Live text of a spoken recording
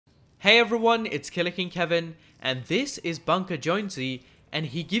Hey everyone, it's KillerKingKevin, and this is Bunker Jonesy, and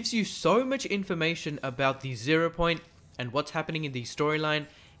he gives you so much information about the 0 point and what's happening in the storyline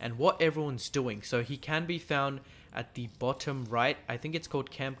and what everyone's doing. So he can be found at the bottom right. I think it's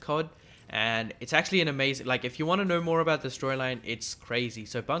called Camp Cod, and it's actually an amazing, like, if you want to know more about the storyline, it's crazy.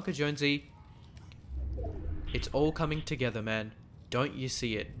 So Bunker Jonesy, it's all coming together, man. Don't you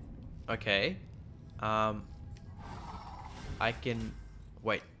see it? Okay. I can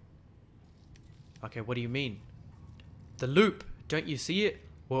wait. Okay, what do you mean? The loop, don't you see it?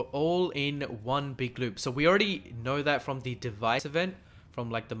 We're all in one big loop. So we already know that from the device event,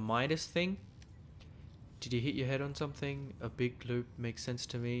 from like the Midas thing. Did you hit your head on something? A big loop makes sense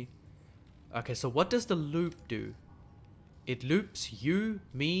to me. Okay, so what does the loop do? It loops you,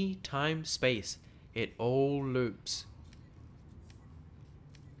 me, time, space. It all loops.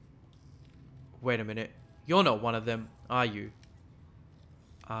 Wait a minute. You're not one of them, are you?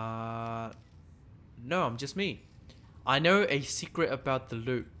 No, I'm just me. I know a secret about the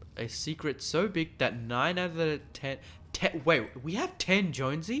loop. A secret so big that 9 out of the 10... Wait, we have 10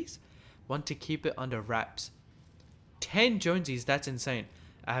 Jonesies? Want to keep it under wraps. 10 Jonesies, that's insane.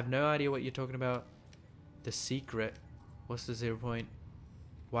 I have no idea what you're talking about. The secret. What's the 0 point?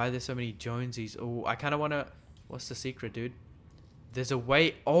 Why are there so many Jonesies? Oh, I kind of want to... What's the secret, dude? There's a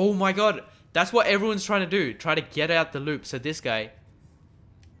way... Oh my god! That's what everyone's trying to do. Try to get out the loop. So this guy...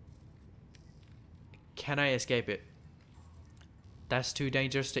 Can I escape it? That's too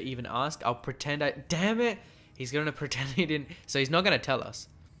dangerous to even ask. I'll pretend I... Damn it! He's gonna pretend he didn't... So he's not gonna tell us.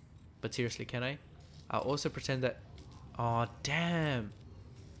 But seriously, can I? I'll also pretend that... Oh, damn.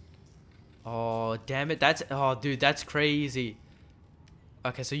 Oh, damn it. That's... Oh, dude, that's crazy.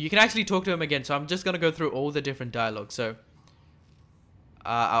 Okay, so you can actually talk to him again. So I'm just gonna go through all the different dialogues. So...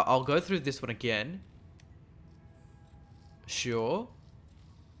 I'll go through this one again. Sure.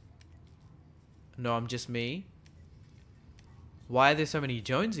 No, I'm just me. Why are there so many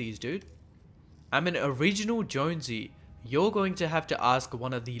Jonesies, dude? I'm an original Jonesy. You're going to have to ask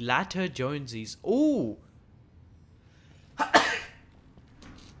one of the latter Jonesies. Ooh!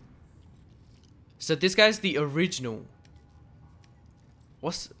 So this guy's the original.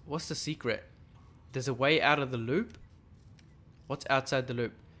 What's the secret? There's a way out of the loop? What's outside the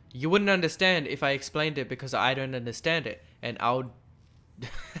loop? You wouldn't understand if I explained it because I don't understand it. And I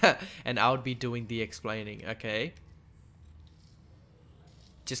would be doing the explaining, okay?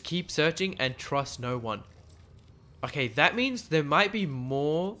 Just keep searching and trust no one. Okay, that means there might be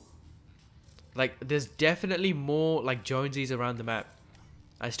more. Like, there's definitely more, like, Jonesies around the map.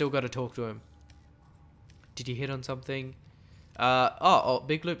 I still gotta talk to him. Did you hit on something? Oh,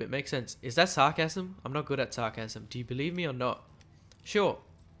 big loop, it makes sense. Is that sarcasm? I'm not good at sarcasm. Do you believe me or not? Sure.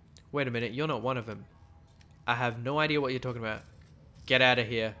 Wait a minute, you're not one of them. I have no idea what you're talking about. Get out of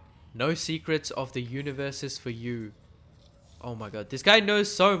here. No secrets of the universes for you. Oh my god, this guy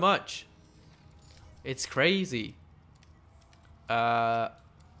knows so much. It's crazy. Whether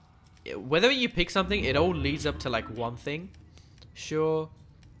you pick something, it all leads up to like one thing. Sure.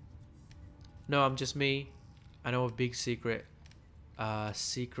 No, I'm just me. I know a big secret.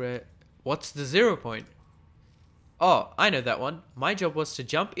 Secret. What's the 0 point? Oh, I know that one. My job was to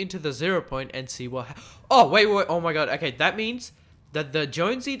jump into the 0 point and see what... Oh, wait. Oh my god. Okay, that means that the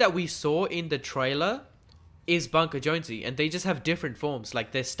Jonesy that we saw in the trailer is Bunker Jonesy. And they just have different forms.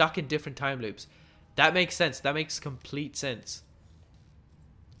 Like, they're stuck in different time loops. That makes sense. That makes complete sense.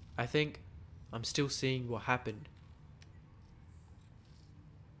 I think I'm still seeing what happened.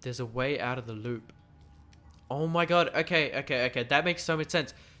 There's a way out of the loop. Oh my god. Okay. That makes so much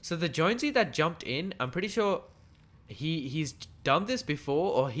sense. So the Jonesy that jumped in, I'm pretty sure... He's done this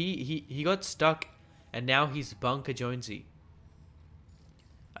before, or he got stuck and now he's Bunker Jonesy.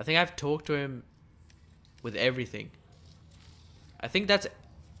 I think I've talked to him with everything. I think that's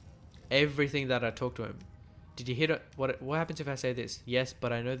everything that I talked to him. Did you hear it? What happens if I say this? Yes,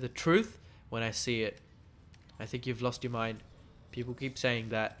 but I know the truth when I see it. I think you've lost your mind. People keep saying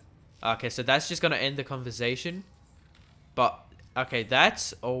that. Okay, so that's just gonna end the conversation. But okay,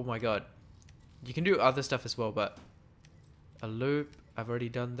 that's... Oh my god. You can do other stuff as well, but... A loop. I've already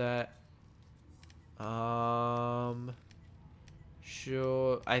done that.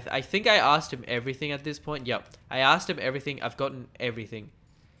 Sure. I think I asked him everything at this point. Yep. I asked him everything. I've gotten everything.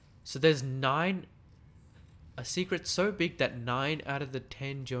 So there's 9. A secret so big that 9 out of the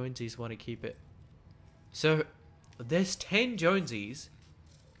 10 Jonesies want to keep it. So there's 10 Jonesies.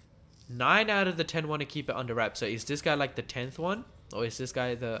 9 out of the 10 want to keep it under wraps. So is this guy like the 10th one? Or is this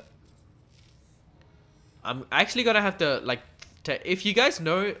guy the... I'm actually gonna have to, like, if you guys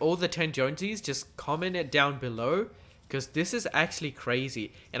know all the 10 Jonesies, just comment it down below, because this is actually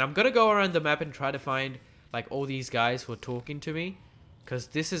crazy. And I'm gonna go around the map and try to find like all these guys who are talking to me, because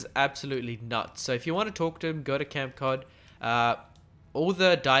this is absolutely nuts. So if you want to talk to him, go to Camp Cod. All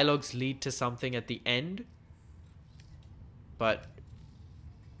the dialogues lead to something at the end, but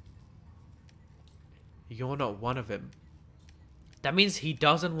you're not one of them. That means he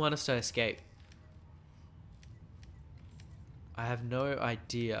doesn't want us to escape. I have no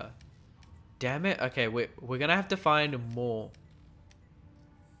idea. Damn it. Okay, we're gonna have to find more.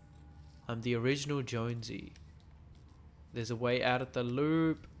 I'm the original Jonesy. There's a way out of the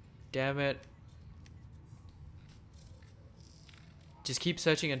loop. Damn it. Just keep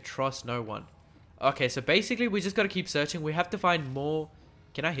searching and trust no one. Okay, so basically we just gotta keep searching. We have to find more.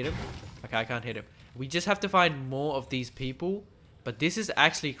 Can I hit him? Okay, I can't hit him. We just have to find more of these people. But this is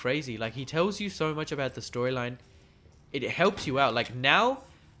actually crazy. Like, he tells you so much about the storyline. It helps you out. Like, now,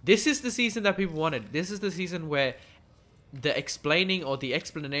 this is the season that people wanted. This is the season where the explaining or the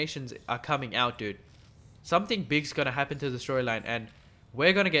explanations are coming out, dude. Something big's gonna happen to the storyline, and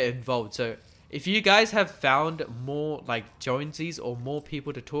we're gonna get involved. So if you guys have found more like Jonesies or more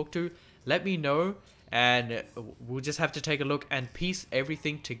people to talk to, let me know, and we'll just have to take a look and piece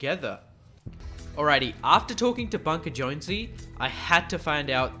everything together. Alrighty, after talking to Bunker Jonesy, I had to find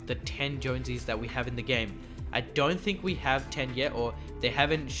out the 10 Jonesies that we have in the game. I don't think we have 10 yet, or they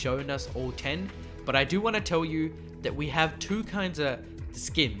haven't shown us all 10, but I do want to tell you that we have two kinds of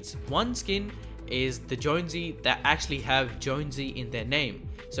skins. One skin is the Jonesy that actually have Jonesy in their name.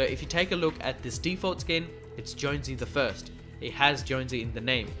 So if you take a look at this default skin, it's Jonesy the First. It has Jonesy in the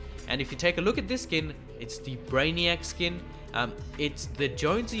name. And if you take a look at this skin, it's the Brainiac skin. It's the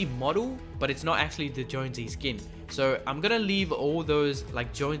Jonesy model, but it's not actually the Jonesy skin. So I'm gonna leave all those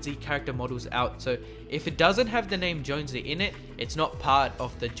like Jonesy character models out. So if it doesn't have the name Jonesy in it, it's not part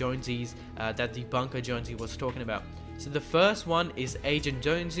of the Jonesies that the Bunker Jonesy was talking about. So the first one is Agent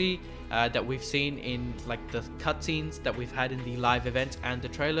Jonesy that we've seen in like the cutscenes that we've had in the live events and the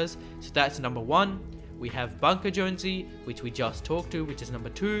trailers. So that's number 1. We have Bunker Jonesy, which we just talked to, which is number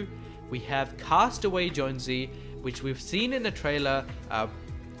 2. We have Castaway Jonesy, which we've seen in the trailer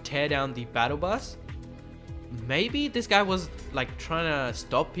tear down the battle bus. Maybe this guy was like trying to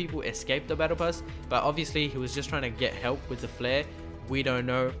stop people escape the battle bus, but obviously he was just trying to get help with the flare. We don't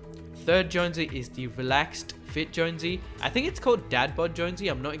know. Third Jonesy is the Relaxed Fit Jonesy. I think it's called Dad Bod Jonesy,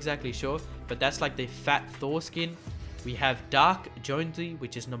 I'm not exactly sure, but that's like the Fat Thor skin. We have Dark Jonesy,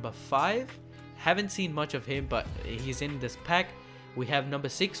 which is number 5. Haven't seen much of him, but he's in this pack. We have number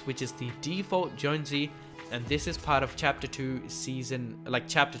 6, which is the Default Jonesy, and this is part of chapter 2 season, like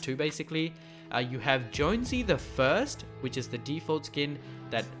chapter 2 basically. You have Jonesy the First, which is the default skin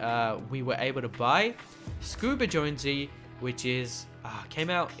that we were able to buy. Scuba Jonesy, which is came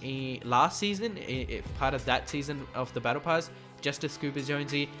out last season, part of that season of the battle pass, just a Scuba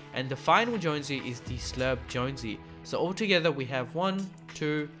Jonesy. And the final Jonesy is the Slurp Jonesy. So altogether we have 1,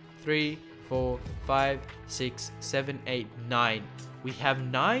 2, 3, 4, 5, 6, 7, 8, 9. We have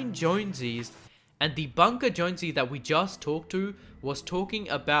 9 Jonesies, and the Bunker Jonesy that we just talked to was talking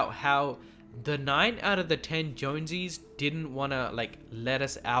about how the 9 out of the 10 Jonesies didn't want to like let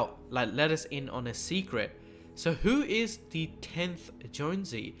us out, like let us in on a secret. So who is the 10th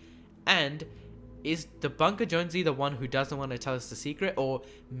Jonesy? And is the Bunker Jonesy the one who doesn't want to tell us the secret? Or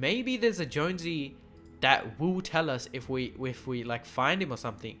maybe there's a Jonesy that will tell us if we like find him or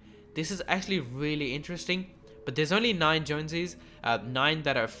something. This is actually really interesting. But there's only 9 Jonesies, 9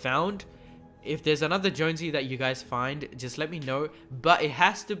 that are found. If there's another Jonesy that you guys find, just let me know. But it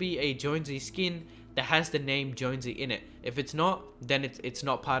has to be a Jonesy skin that has the name Jonesy in it. If it's not, then it's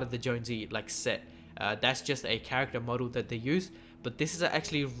not part of the Jonesy like set. That's just a character model that they use. But this is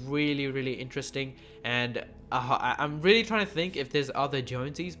actually really, really interesting. And I'm really trying to think if there's other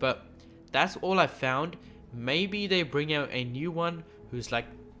Jonesies, but that's all I found. Maybe they bring out a new one who's like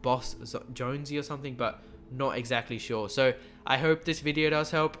Boss Jonesy or something, but not exactly sure. So I hope this video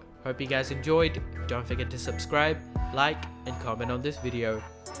does help. Hope you guys enjoyed. Don't forget to subscribe, like, and comment on this video.